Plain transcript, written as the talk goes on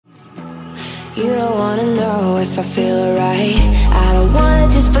You don't wanna know if I feel alright. I don't wanna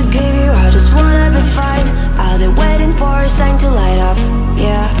just forgive you, I just wanna be fine. I'll be waiting for a sign to light up,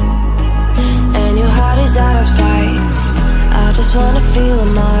 yeah. And your heart is out of sight. I just wanna feel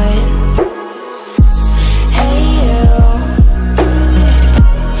mine. Hey you,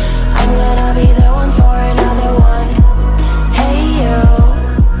 I'm gonna be the one for another one. Hey you.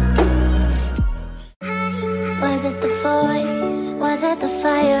 Was it the voice? Was it the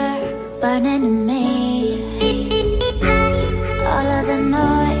fire burning in me? All of the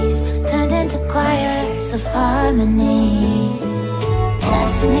noise turned into choirs of harmony.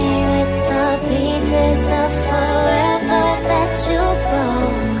 Left me with the pieces of forever that you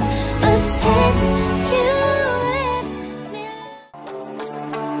broke. But since you left me,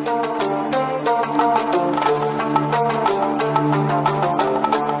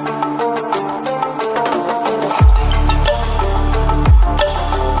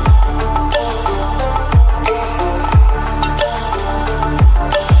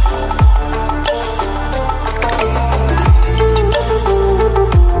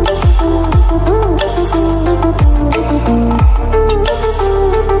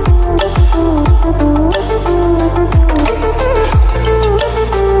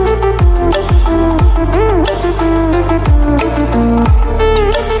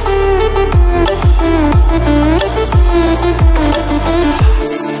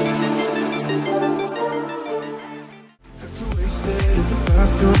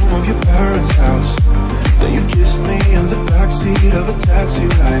 of your parents' house. Then you kissed me in the backseat of a taxi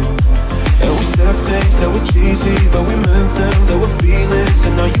ride. And we said things that were cheesy, but we meant them. There were feelings,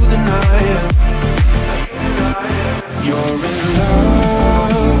 and now you deny it. You're in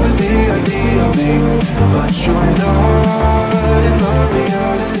love with the idea of me, but you're not in my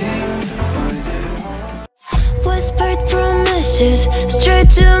reality. Find it hard. Whispered promises straight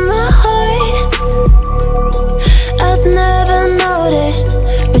to my heart. I'd never noticed,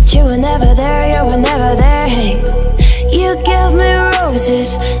 but you were never there, you were never there. Hey, you gave me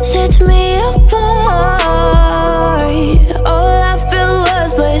roses, set me apart. All I feel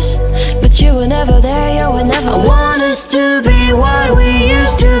was bliss, but you were never there, you were never. I want us to be what we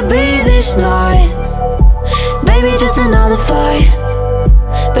used to be this night. Baby, just another fight,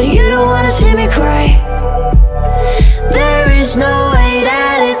 but you don't wanna see me cry. There is no way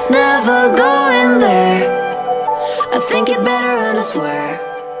that it's never going there. I think it better and I swear.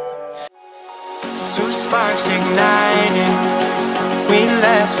 Two sparks ignited. We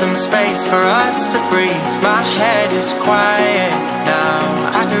left some space for us to breathe. My head is quiet now.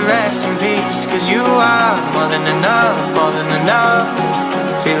 I can rest in peace, cause you are more than enough, more than enough.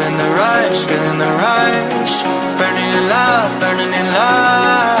 Feeling the rush, feeling the rush. Burning in love, burning in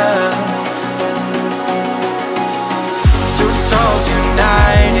love. Two souls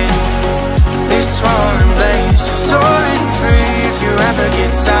united. This roaring blaze is soaring free. If you ever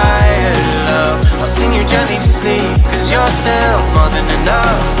get tired of love, I'll sing you gently to sleep, cause you're still more than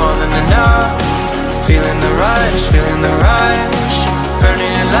enough, more than enough. Feeling the rush, feeling the rush.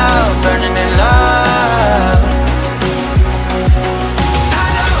 Burning in love, burning in love.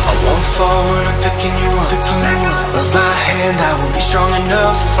 I won't fall when I'm picking you up. Of my hand, I won't be strong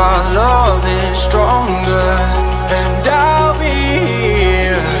enough. Our love is stronger, and I'll be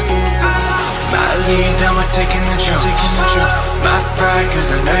here. My lead, now we're taking the jump. My pride,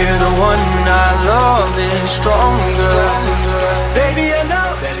 cause I know you're the one. Our love is stronger. Baby, I know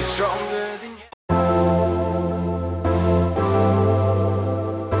that it's stronger than you.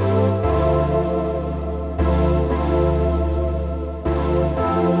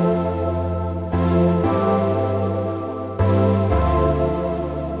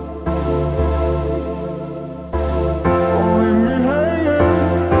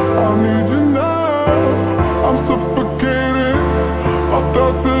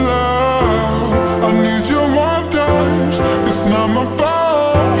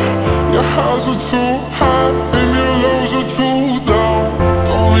 Highs are too high and your lows are too down.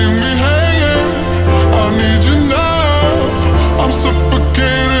 Don't leave me hanging, I need you now. I'm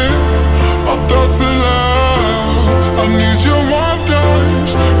suffocating, my thoughts are loud. I need your warm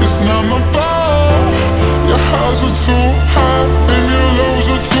touch, it's not my fault. Your highs are too high and your lows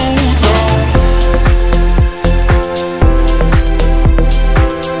are too down.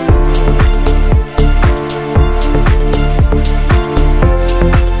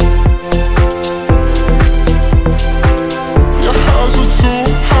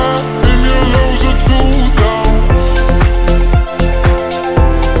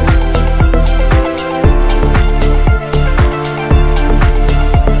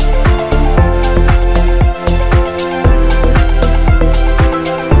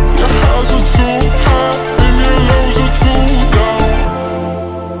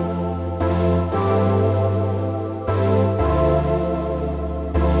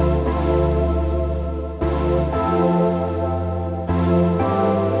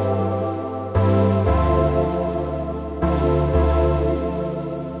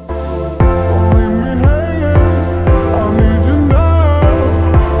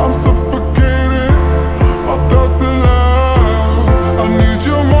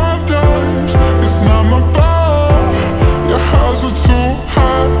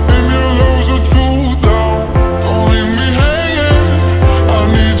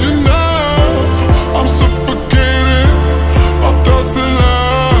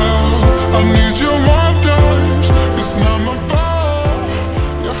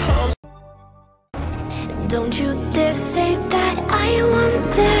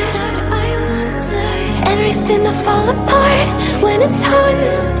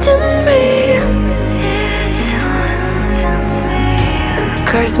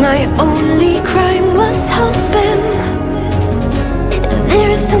 my only crime was hoping there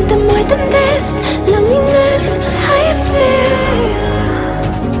is something more than this loneliness I feel.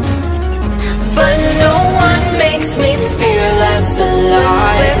 But no one makes me feel less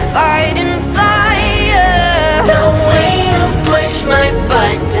alive. We're fighting fire. The way you push my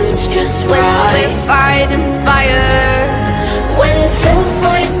buttons just right. We're fighting fire. When two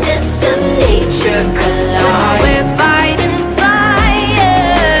voices of nature collide. We're fighting fire.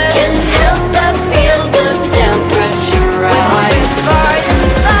 Can't help but feel the temperature rise. We're fighting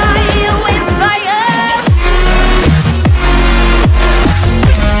fire. We're fire.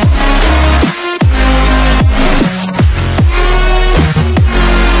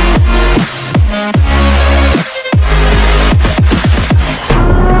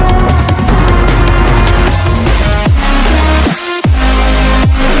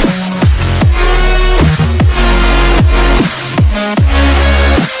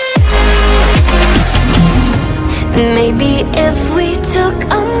 Maybe if we took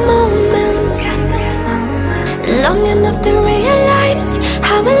a moment long enough to realize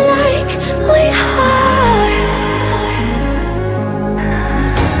how alike we are,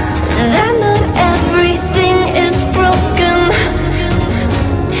 that not everything is broken,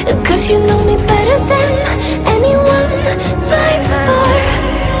 'cause you know me better than anyone by far.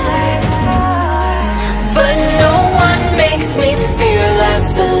 But no one makes me feel less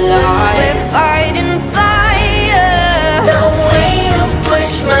alive. We're fighting fire. The way you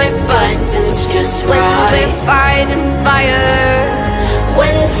push my buttons just right. We're fighting fire.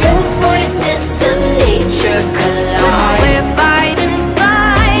 When two voices of nature collide. We're fighting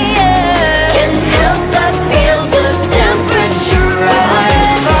fire. Can't help but feel the temperature rise.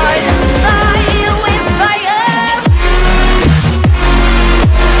 We're fighting fire. We're fire.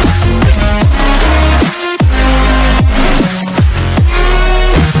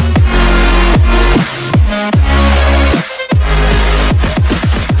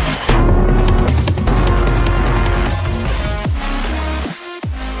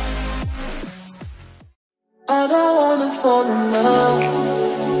 I don't wanna fall in love.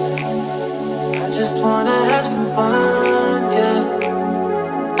 I just wanna have some fun, yeah.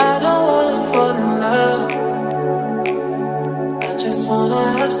 I don't wanna fall in love. I just wanna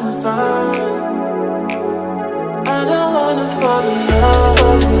have some fun. I don't wanna fall in love,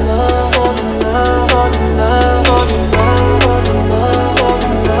 fall in love, fall in love, fall in love, fall in love, fall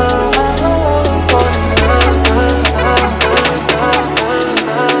in love, fall in love.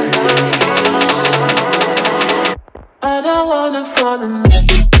 I don't wanna fall in love,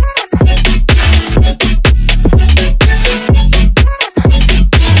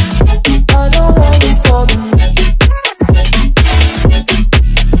 I don't wanna fall in love.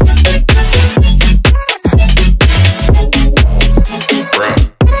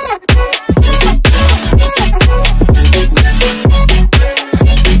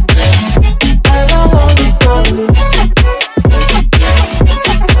 I don't wanna fall in love.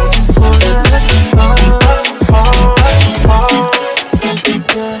 I just wanna have some fun.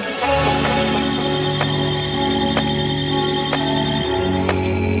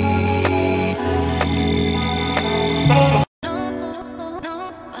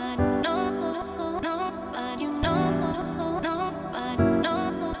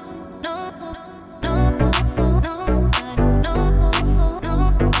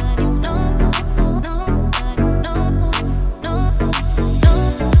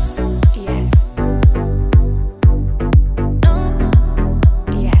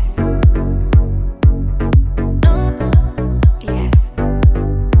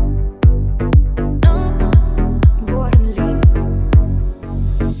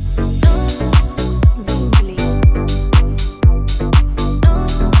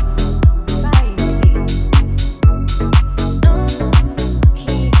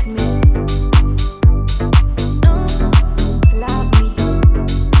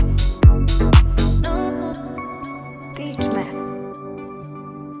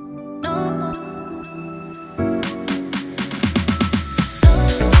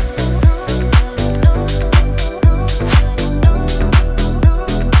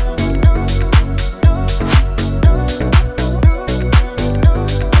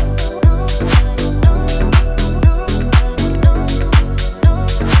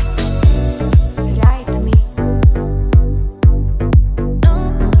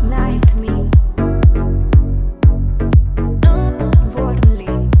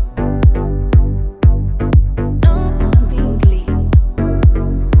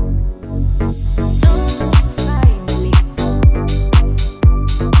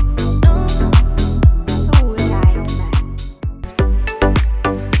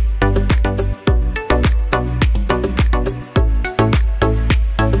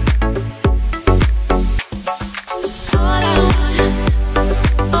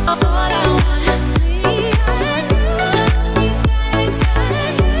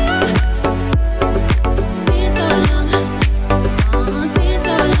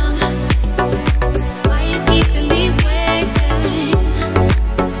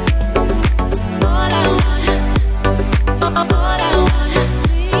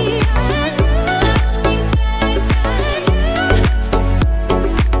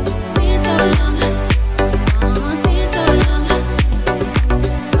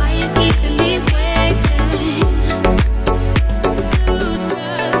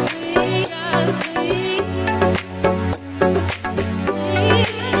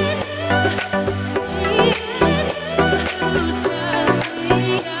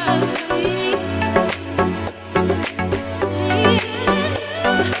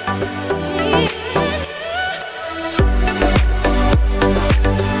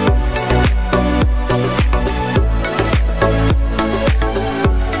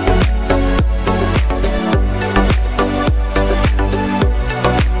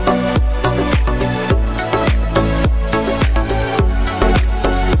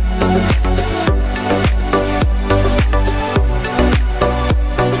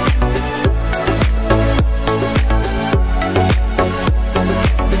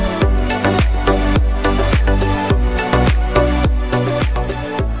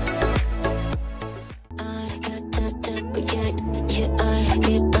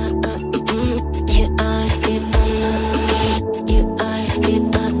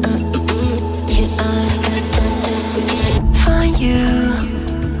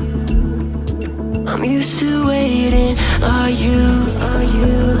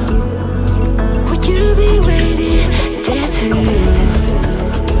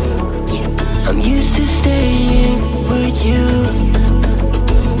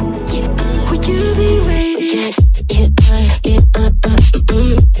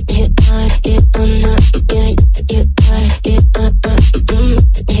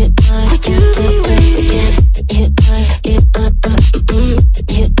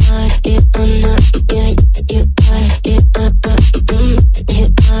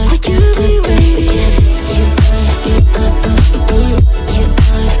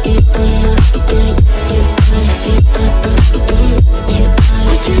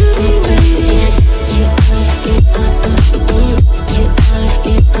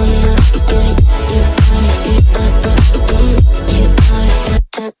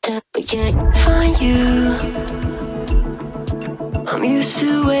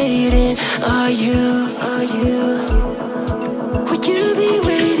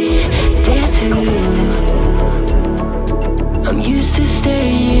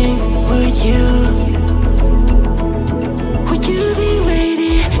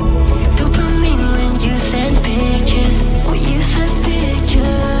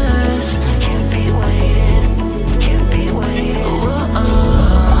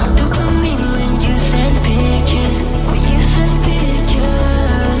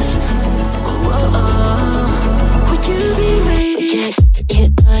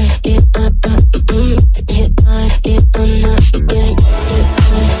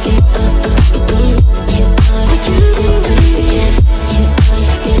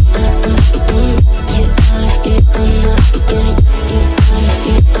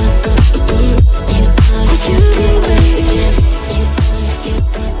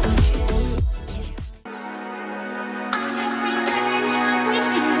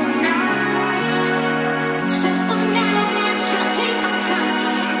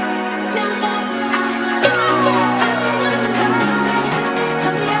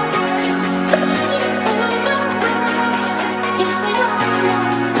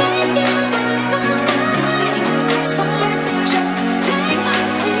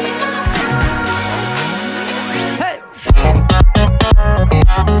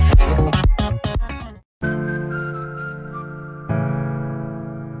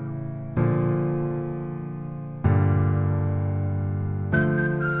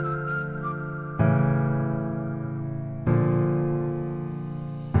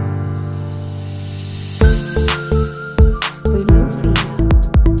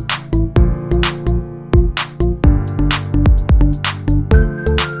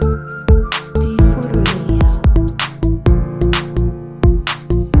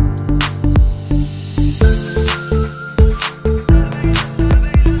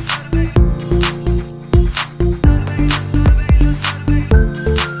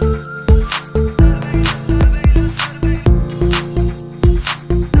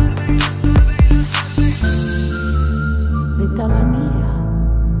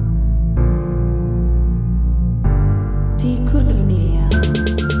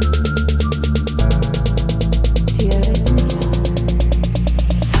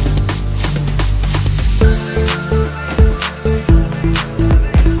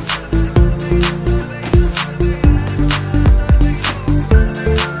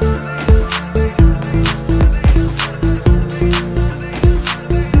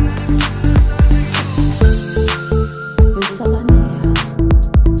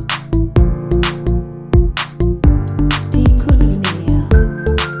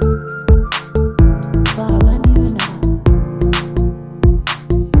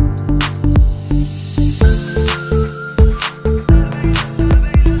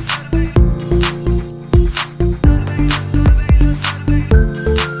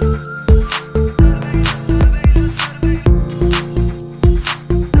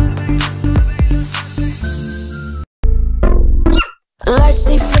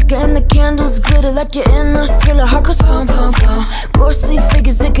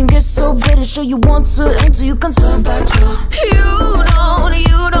 sure you want to until you concerned about you.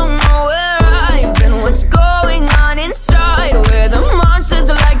 You don't know where I've been, what's going on inside, where the monsters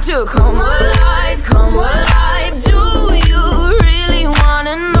like to come alive, come alive. Do you really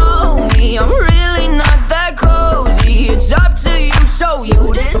wanna know me? I'm really not that cozy. It's up to you, so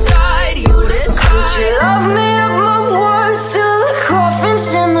you decide, you decide. Could you love me at my worst till the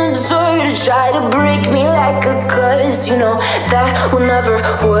coffin's in the dirt? Try to break me like a curse, you know that will never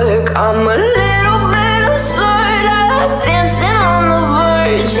work. I'm a little bit absurd, I like dancing on the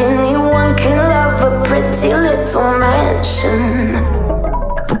verge. Anyone can love a pretty little mansion,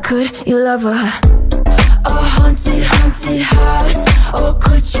 but could you love a haunted, haunted house? Or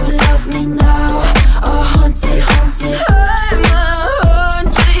could you love me now? A haunted, haunted, I'm a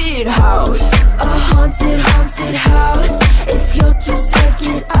haunted house. A haunted, haunted house. If you're too scared,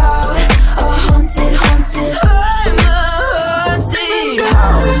 get out. A haunted, haunted, I'm a haunted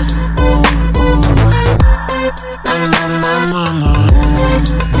house.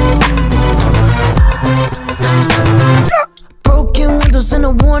 Broken windows and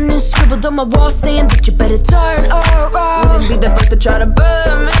a warning scribbled on my wall saying that you better turn around. Wouldn't be the first to try to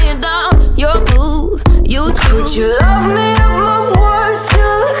burn me down. You're blue, you too. Could you love me at my worst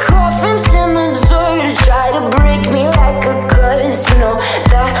till the coffin's in the dirt? Try to break me like a curse, you know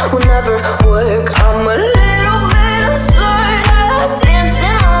that will never work. I'm a little bit absurd, I like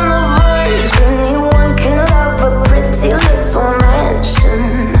dancing on the verge. Anyone can love a pretty little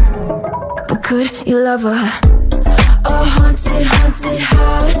mansion, but could you love a haunted, haunted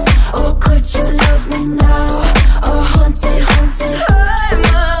house? Or could you love me now? A haunted, haunted, I'm a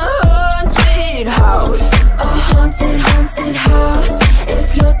haunted house. A haunted, haunted house.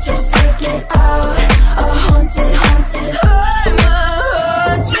 If you're too scared, get out. A haunted, haunted, I'm a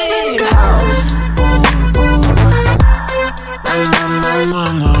haunted house.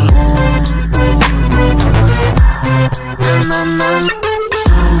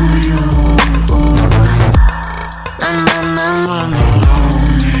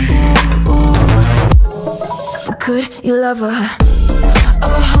 But could you love a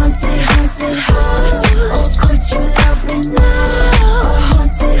haunted, haunted house? Or could you love me now? A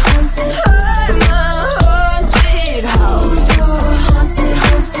haunted, haunted, I'm a haunted house. A haunted,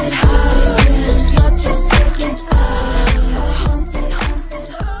 haunted house. If you're just taking side. A haunted, haunted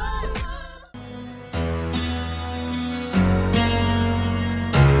house.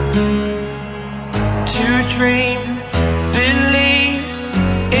 To dream, believe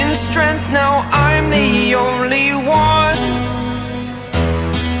in strength. Now I'm the only one,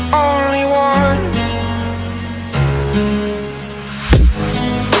 only one.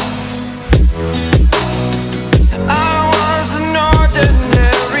 I was an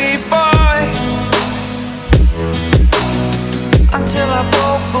ordinary boy until I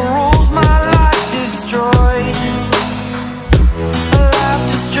broke the rules. My life destroyed, life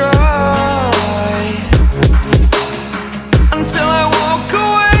destroyed. Until I walk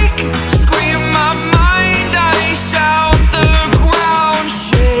awake, scream my mind, I shout, the ground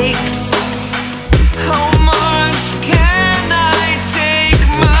shakes. How much can I take?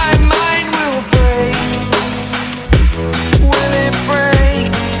 My mind will break. Will it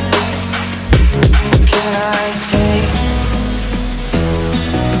break? What can I take?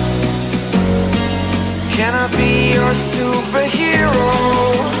 Can I be your superhero?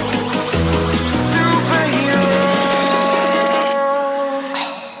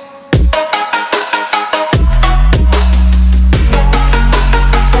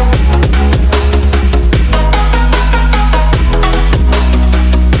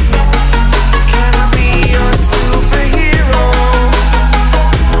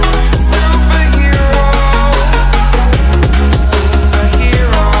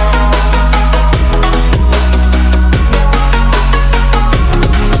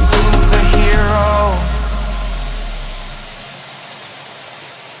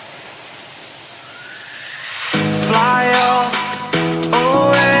 Fly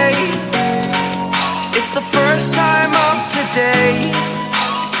away. It's the first time of today.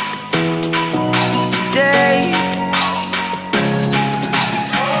 Today.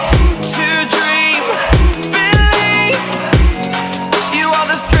 To dream, believe. You are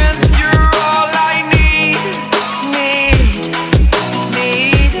the strength, you're all I need. Need.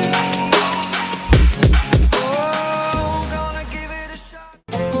 Oh, gonna give it a shot.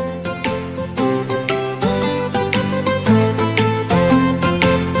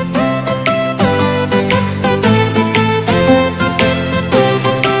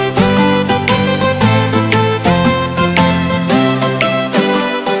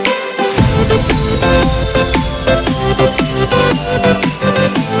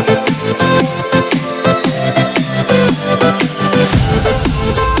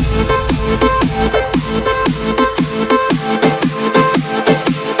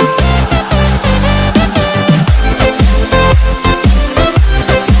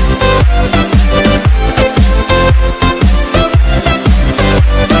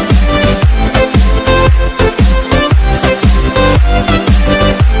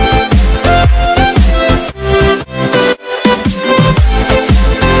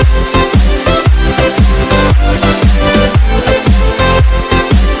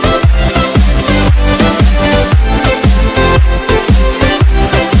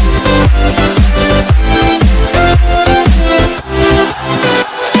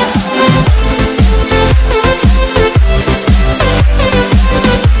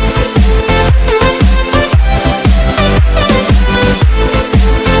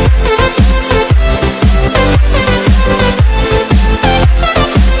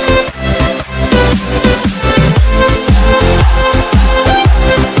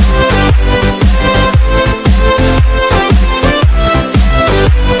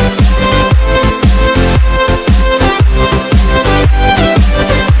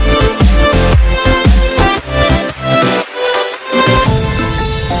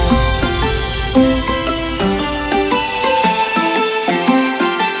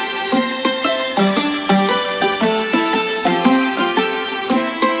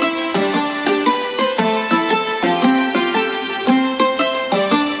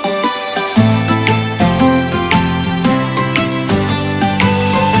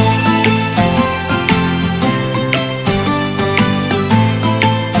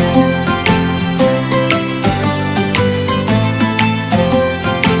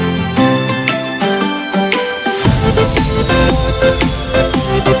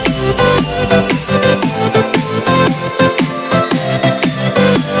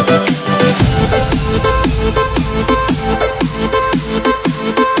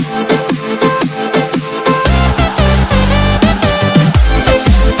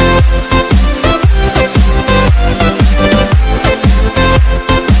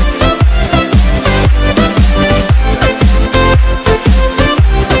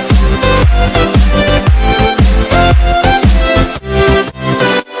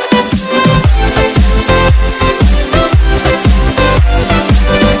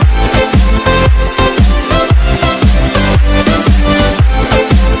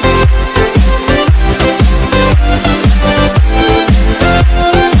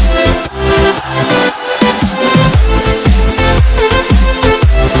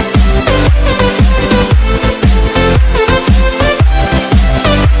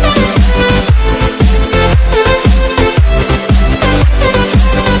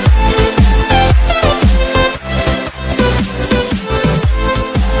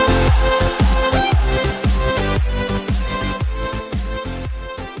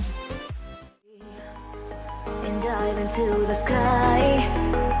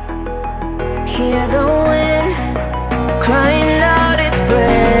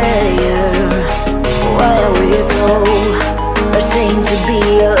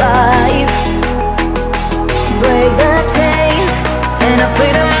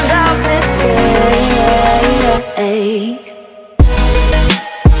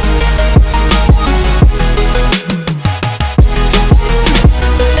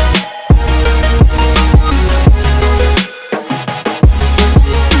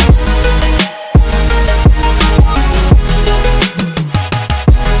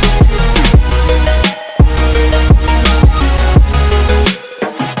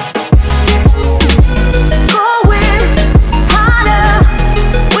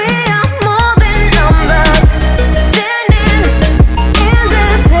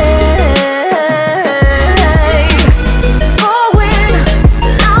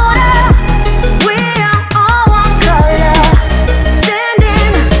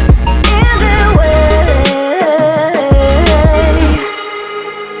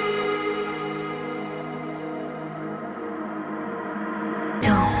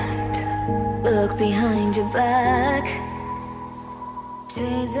 look behind your back.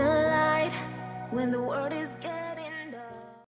 Chase a light when the world is